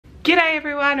G'day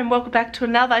everyone and welcome back to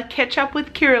another Catch Up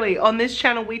with Kiralee. On this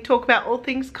channel we talk about all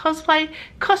things cosplay,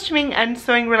 costuming and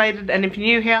sewing related, and if you're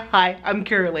new here, hi, I'm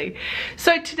Kiralee.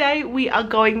 So today we are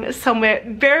going somewhere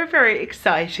very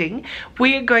exciting.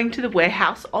 We are going to the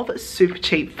warehouse of super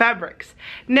cheap fabrics.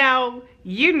 Now,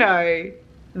 you know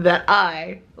that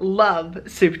I love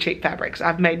super cheap fabrics.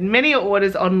 I've made many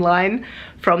orders online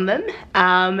from them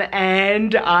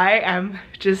and I am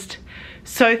just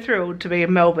so thrilled to be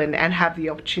in Melbourne and have the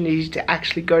opportunity to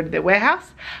actually go to their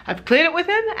warehouse. I've cleared it with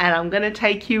them and I'm gonna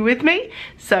take you with me.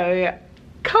 So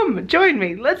come join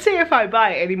me. Let's see if I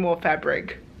buy any more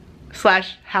fabric.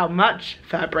 Slash, how much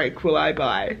fabric will I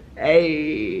buy?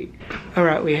 Hey. All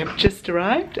right, we have just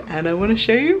arrived and I wanna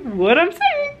show you what I'm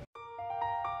saying.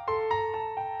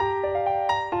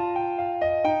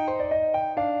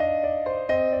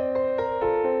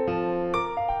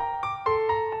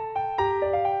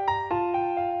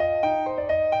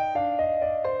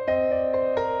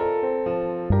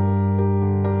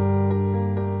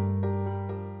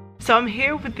 So I'm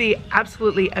here with the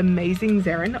absolutely amazing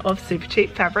Zarin of Super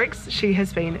Cheap Fabrics. She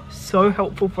has been so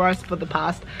helpful for us for the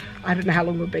past, I don't know how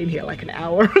long we've been here, like an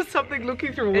hour or something,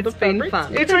 looking through all the fabrics. It's been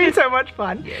fun. It's been so much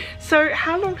fun. Yes. So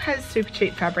how long has Super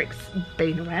Cheap Fabrics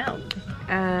been around?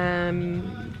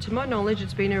 To my knowledge,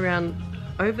 it's been around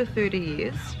over 30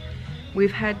 years.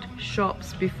 We've had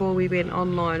shops before we went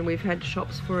online. We've had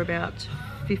shops for about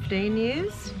 15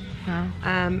 years. Wow.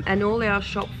 And all our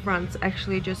shop fronts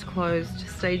actually just closed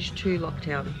stage 2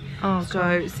 lockdown. Oh,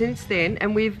 so since then,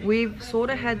 and we've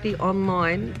sort of had the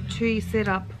online set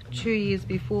up 2 years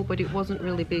before, but it wasn't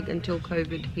really big until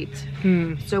COVID hit.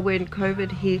 So when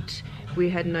COVID hit,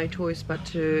 we had no choice but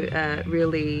to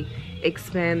really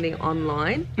expand the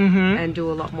online and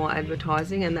do a lot more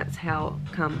advertising, and that's how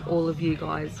come all of you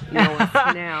guys know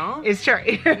us now. It's true.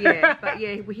 Yeah, but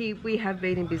yeah, we have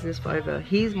been in business for over,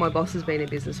 my boss has been in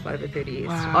business for over 30 years.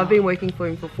 Wow. I've been working for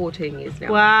him for 14 years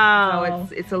now. Wow.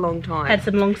 So it's a long time. Had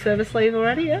some long service leave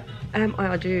already, yeah?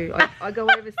 I do. I go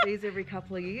overseas every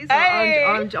couple of years. Hey.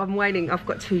 I'm waiting. I've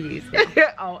got 2 years now.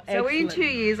 Oh, so in 2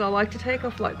 years, I like to take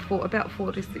off like about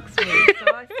 4 to 6 weeks.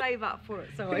 So I save up for it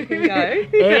so I can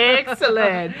go.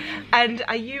 Excellent. And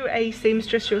are you a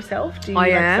seamstress yourself? Do you I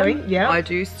am. Sewing? Yeah. I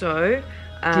do sew.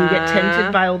 Do you get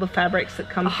tempted by all the fabrics that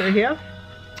come through here?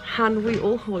 Hun, we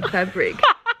all hoard fabric.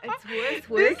 It's worth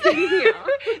working here.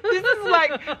 This is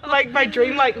like my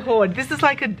dream hoard. This is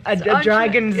like a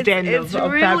dragon's den of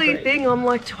really fabric. thing. I'm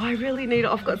like, do I really need it?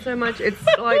 I've got so much. It's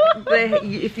like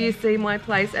if you see my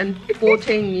place, and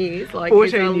 14 years, like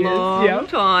 14 is a long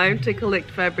time to collect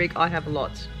fabric. I have a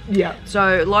lot. Yeah.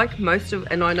 So like most of,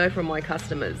 and I know from my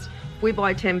customers, we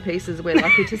buy 10 pieces, we're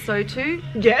lucky to sew 2.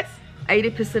 Yes.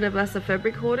 80% of us are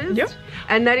fabric hoarders. Yep.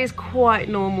 And that is quite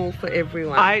normal for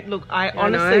everyone. I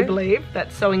honestly believe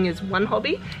that sewing is one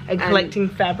hobby and collecting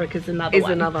fabric is another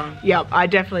one. Yep, I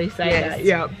definitely say that.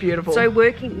 Yeah, beautiful. So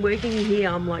working here,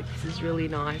 I'm like, this is really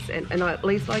nice, and at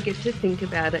least I get to think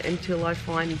about it until I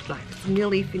find like it's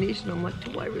nearly finished and I'm like,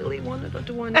 do I really want it or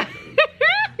do I not?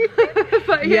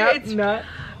 But yeah,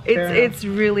 it's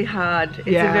really hard.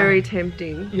 It's very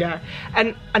tempting. Yeah.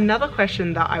 And another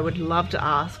question that I would love to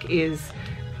ask is,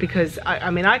 because I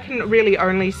mean I can really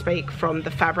only speak from the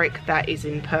fabric that is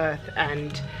in Perth,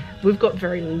 and we've got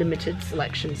very limited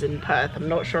selections in Perth. I'm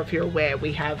not sure if you're aware,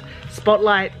 we have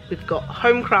Spotlight, we've got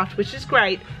Homecraft, which is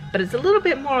great, but it's a little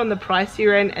bit more on the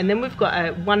pricier end, and then we've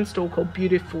got one store called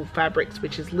Beautiful Fabrics,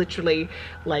 which is literally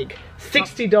like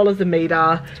 $60 a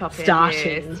meter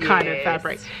starting kind of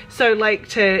fabric. So like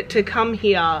to come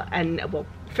here and, well,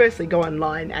 firstly go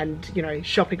online and, you know,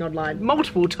 shopping online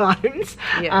multiple times,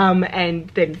 and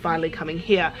then finally coming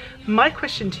here. My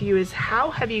question to you is,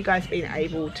 how have you guys been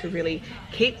able to really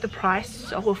keep the price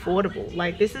so affordable?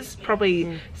 Like, this is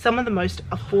probably some of the most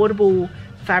affordable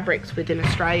fabrics within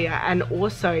Australia, and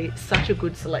also such a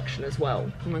good selection as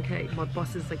well. Okay, my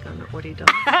boss is like what he does,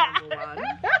 number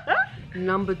 1.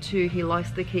 Number 2, he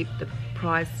likes to keep the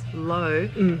price low,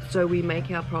 so we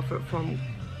make our profit from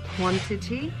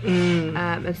quantity,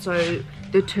 and so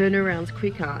the turnaround's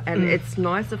quicker, and it's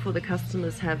nicer for the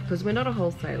customers because we're not a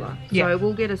wholesaler, so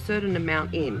we'll get a certain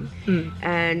amount in,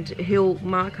 and he'll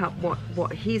mark up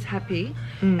what he's happy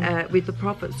with the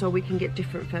profit, so we can get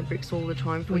different fabrics all the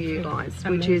time for you guys,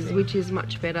 which is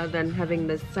much better than having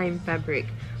the same fabric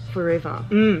forever.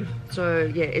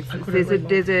 So yeah,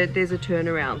 there's a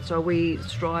turnaround, so we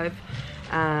strive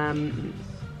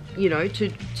you know,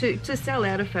 to sell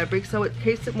out of fabric, so it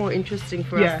keeps it more interesting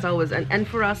for us sewers, and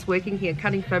for us working here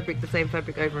cutting fabric, the same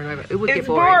fabric over and over. It would get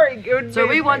boring. So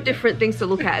we want different things to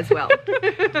look at as well.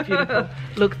 Beautiful.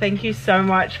 Look, thank you so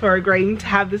much for agreeing to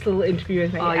have this little interview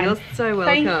with me. Oh, you're so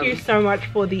welcome. Thank you so much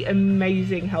for the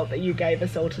amazing help that you gave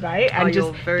us all today, and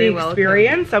just the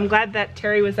experience. I'm glad that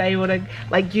Terry was able to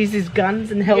like use his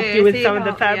guns and help you with some of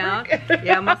the fabric.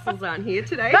 Yeah, muscles aren't here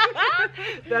today.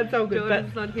 That's all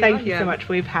good. But thank you so much.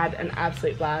 We've had an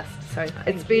absolute blast. So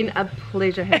it's been a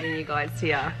pleasure having you guys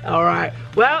here. All right.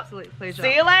 Well, absolute pleasure.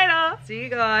 See you later. See you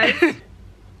guys.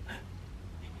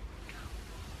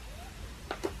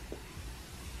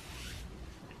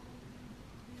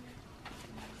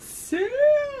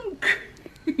 Silk.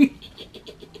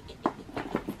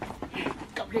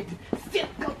 Goblin. Silk.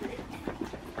 Goblin.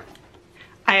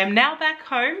 I am now back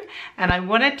home, and I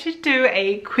wanted to do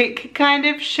a quick kind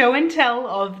of show and tell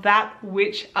of that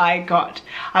which I got.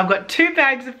 I've got 2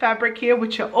 bags of fabric here,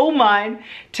 which are all mine.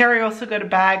 Terry also got a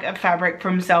bag of fabric for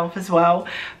himself as well,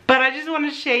 but I just want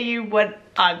to share you what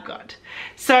I've got.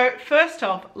 So first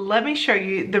off, let me show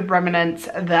you the remnants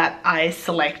that I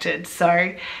selected.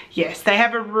 So yes, they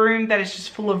have a room that is just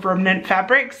full of remnant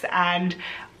fabrics, and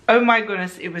oh my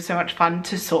goodness, it was so much fun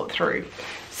to sort through.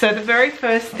 So the very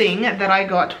first thing that I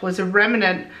got was a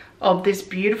remnant of this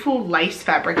beautiful lace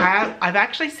fabric. I've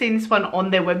actually seen this one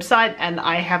on their website, and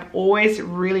I have always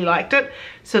really liked it.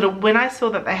 So when I saw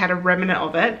that they had a remnant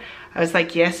of it, I was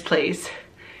like, yes, please.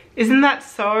 Isn't that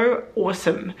so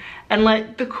awesome? And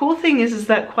like the cool thing is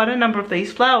that quite a number of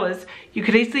these flowers, you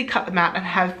could easily cut them out and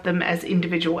have them as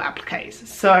individual appliques.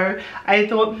 So I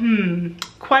thought,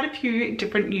 quite a few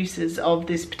different uses of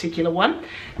this particular one.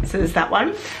 So there's that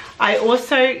one. I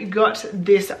also got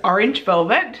this orange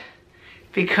velvet,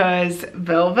 because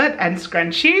velvet and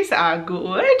scrunchies are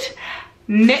good.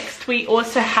 Next, we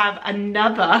also have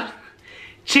another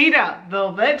cheetah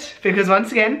velvet, because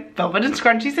once again, velvet and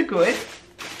scrunchies are good.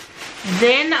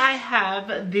 Then I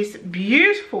have this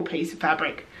beautiful piece of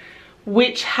fabric,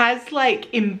 which has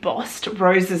like embossed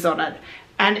roses on it,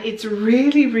 and it's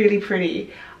really, really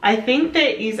pretty. I think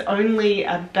there is only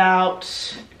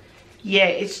about, yeah,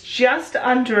 it's just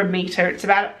under a meter. It's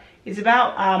about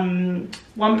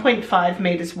 1.5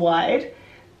 meters wide.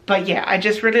 But yeah, I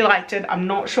just really liked it. I'm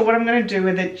not sure what I'm going to do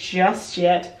with it just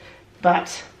yet,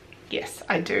 but yes,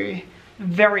 I do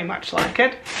very much like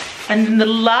it. And then the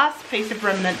last piece of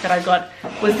remnant that I got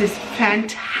was this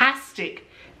fantastic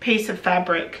piece of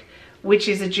fabric, which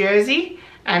is a jersey,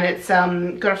 and it's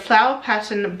got a flower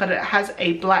pattern, but it has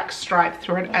a black stripe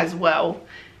through it as well.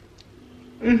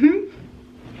 Isn't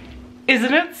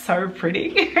it so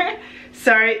pretty?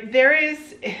 So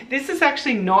this is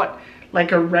actually not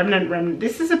like a remnant.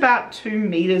 This is about 2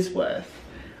 meters worth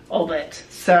of it.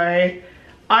 So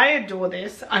I adore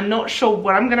this. I'm not sure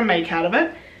what I'm gonna make out of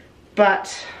it,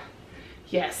 but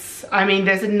yes, I mean,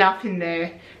 there's enough in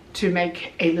there to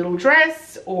make a little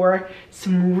dress or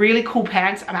some really cool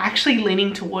pants. I'm actually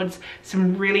leaning towards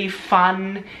some really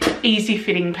fun, easy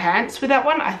fitting pants with that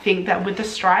one. I think that with the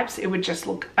stripes, it would just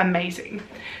look amazing.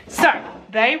 So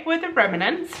they were the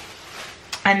remnants.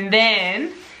 And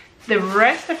then the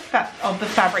rest of the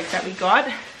fabric that we got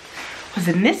was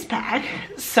in this bag.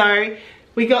 So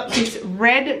we got this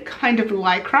red kind of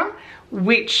lycra,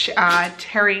 which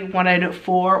Terry wanted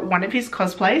for one of his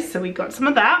cosplays. So we got some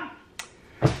of that.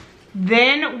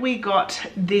 Then we got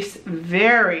this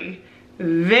very,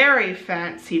 very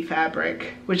fancy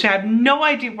fabric, which I have no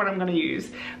idea what I'm going to use,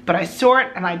 but I saw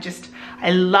it and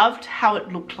I loved how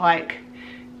it looked like,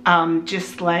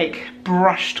 just like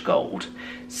brushed gold.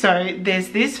 So there's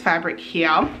this fabric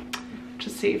here.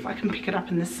 Just see if I can pick it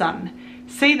up in the sun.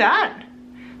 See that?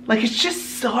 Like, it's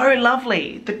just so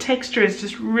lovely. The texture is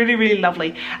just really, really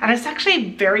lovely. And it's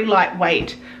actually very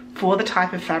lightweight for the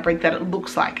type of fabric that it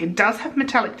looks like. It does have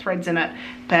metallic threads in it,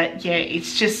 but yeah,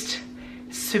 it's just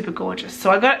super gorgeous. So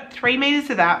I got 3 meters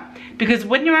of that, because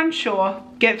when you're unsure,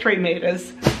 get 3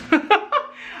 meters.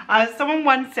 Someone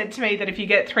once said to me that if you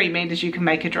get 3 meters, you can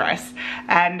make a dress.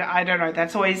 And I don't know,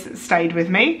 that's always stayed with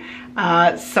me.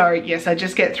 So yes, I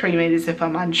just get 3 meters if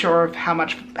I'm unsure of how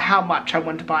much I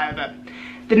want to buy of it.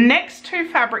 The next 2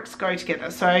 fabrics go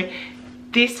together. So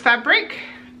this fabric,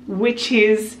 which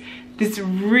is this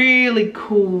really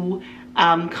cool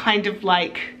kind of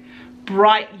like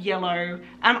bright yellow,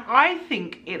 and I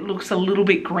think it looks a little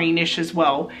bit greenish as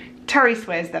well. Terry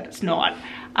swears that it's not,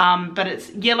 but it's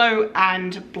yellow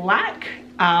and black,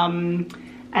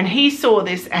 and he saw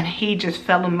this and he just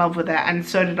fell in love with it, and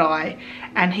so did I.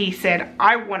 And he said,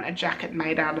 I want a jacket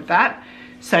made out of that.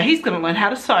 So he's gonna learn how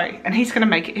to sew and he's gonna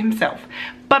make it himself.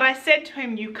 But I said to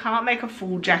him, you can't make a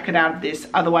full jacket out of this,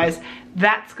 otherwise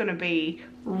that's gonna be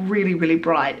really, really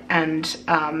bright. And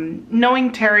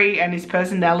knowing Terry and his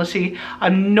personality,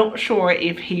 I'm not sure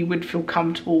if he would feel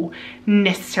comfortable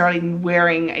necessarily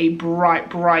wearing a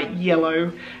bright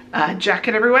yellow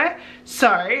jacket everywhere.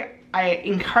 So I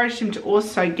encouraged him to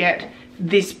also get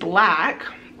this black,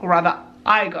 or rather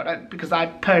I got it because I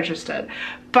purchased it,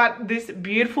 but this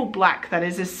beautiful black that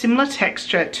is a similar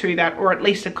texture to that, or at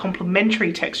least a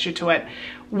complementary texture to it,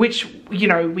 which, you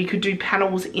know, we could do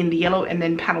panels in the yellow and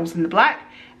then panels in the black,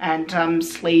 and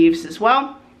sleeves as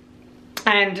well.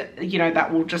 And, you know,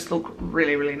 that will just look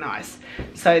really, really nice.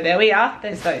 So there we are,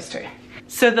 there's those two.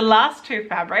 So the last two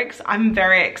fabrics I'm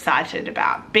very excited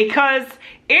about because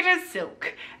it is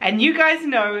silk. And you guys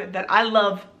know that I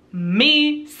love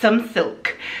me some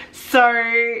silk.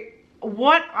 So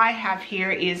what I have here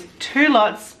is 2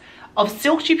 lots of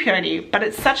Silky Peony, but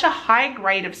it's such a high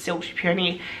grade of Silky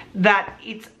Peony that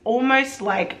it's almost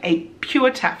like a pure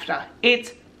taffeta.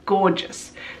 It's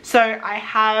gorgeous. So I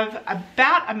have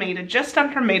about a meter, just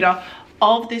under a meter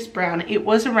of this brown. It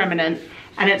was a remnant,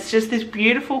 and it's just this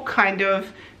beautiful kind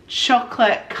of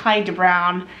chocolate kind of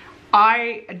brown.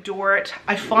 I adore it.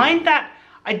 I find that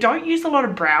I don't use a lot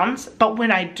of browns, but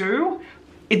when I do,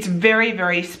 it's very,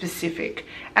 very specific,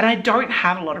 and I don't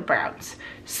have a lot of browns.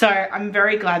 So I'm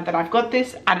very glad that I've got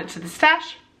this, added to the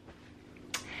stash.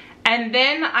 And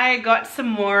then I got some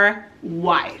more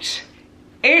white.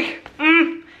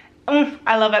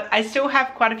 I love it. I still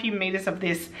have quite a few meters of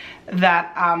this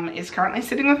that is currently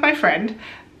sitting with my friend,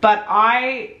 but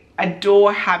I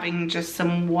adore having just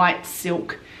some white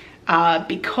silk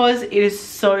because it is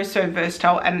so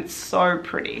versatile and it's so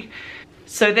pretty.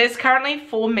 So there's currently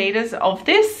 4 meters of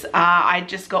this. I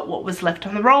just got what was left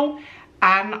on the roll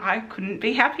and I couldn't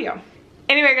be happier.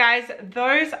 Anyway guys,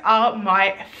 those are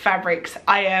my fabrics.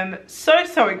 I am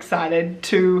so excited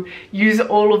to use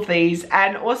all of these,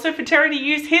 and also for Terry to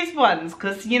use his ones,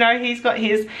 because you know he's got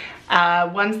his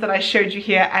ones that I showed you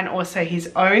here and also his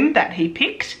own that he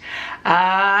picked.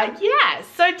 Yeah,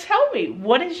 so tell me,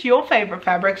 what is your favorite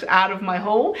fabrics out of my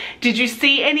haul? Did you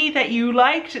see any that you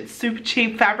liked? It's super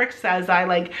cheap fabrics, as I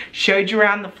like showed you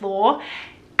around the floor.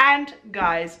 And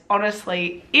guys,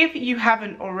 honestly, if you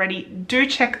haven't already, do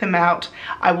check them out.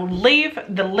 I will leave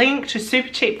the link to Super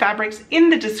Cheap Fabrics in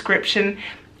the description,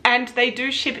 and they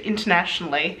do ship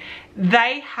internationally.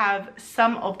 They have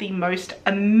some of the most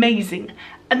amazing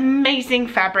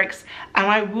fabrics, and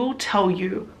I will tell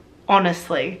you,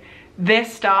 honestly, their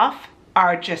staff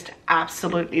are just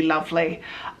absolutely lovely.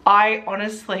 I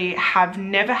honestly have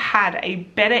never had a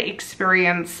better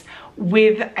experience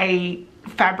with a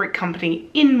fabric company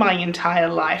in my entire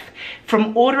life.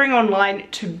 From ordering online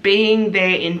to being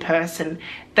there in person,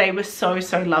 they were so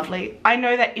lovely. I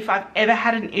know that if I've ever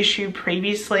had an issue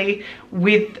previously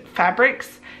with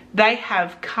fabrics, they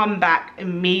have come back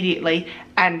immediately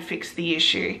and fixed the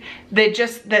issue.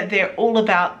 They're all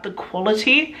about the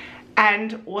quality,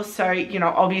 and also, you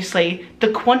know, obviously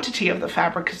the quantity of the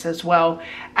fabrics as well.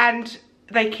 And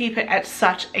they keep it at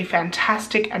such a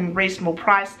fantastic and reasonable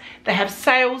price. They have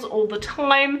sales all the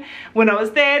time. When I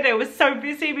was there, they were so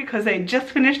busy because they just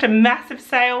finished a massive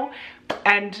sale.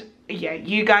 And yeah,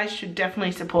 you guys should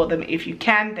definitely support them if you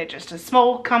can. They're just a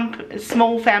small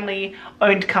family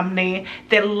owned company.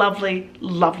 They're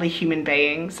lovely human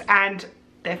beings, and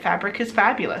their fabric is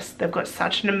fabulous. They've got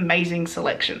such an amazing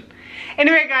selection.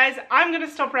 Anyway guys, I'm going to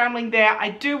stop rambling there. I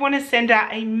do want to send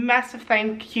out a massive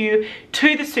thank you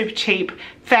to the Super Cheap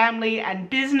family and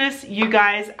business. You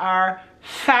guys are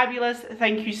fabulous.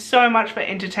 Thank you so much for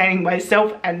entertaining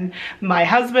myself and my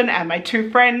husband and my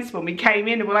 2 friends when we came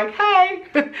in and we're like, hey,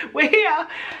 we're here.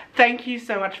 Thank you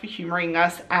so much for humoring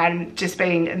us and just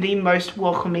being the most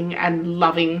welcoming and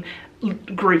loving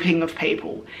grouping of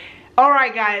people.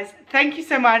 Alright guys, thank you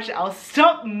so much. I'll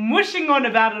stop mushing on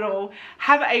about it all.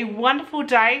 Have a wonderful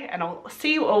day, and I'll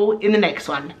see you all in the next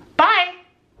one. Bye!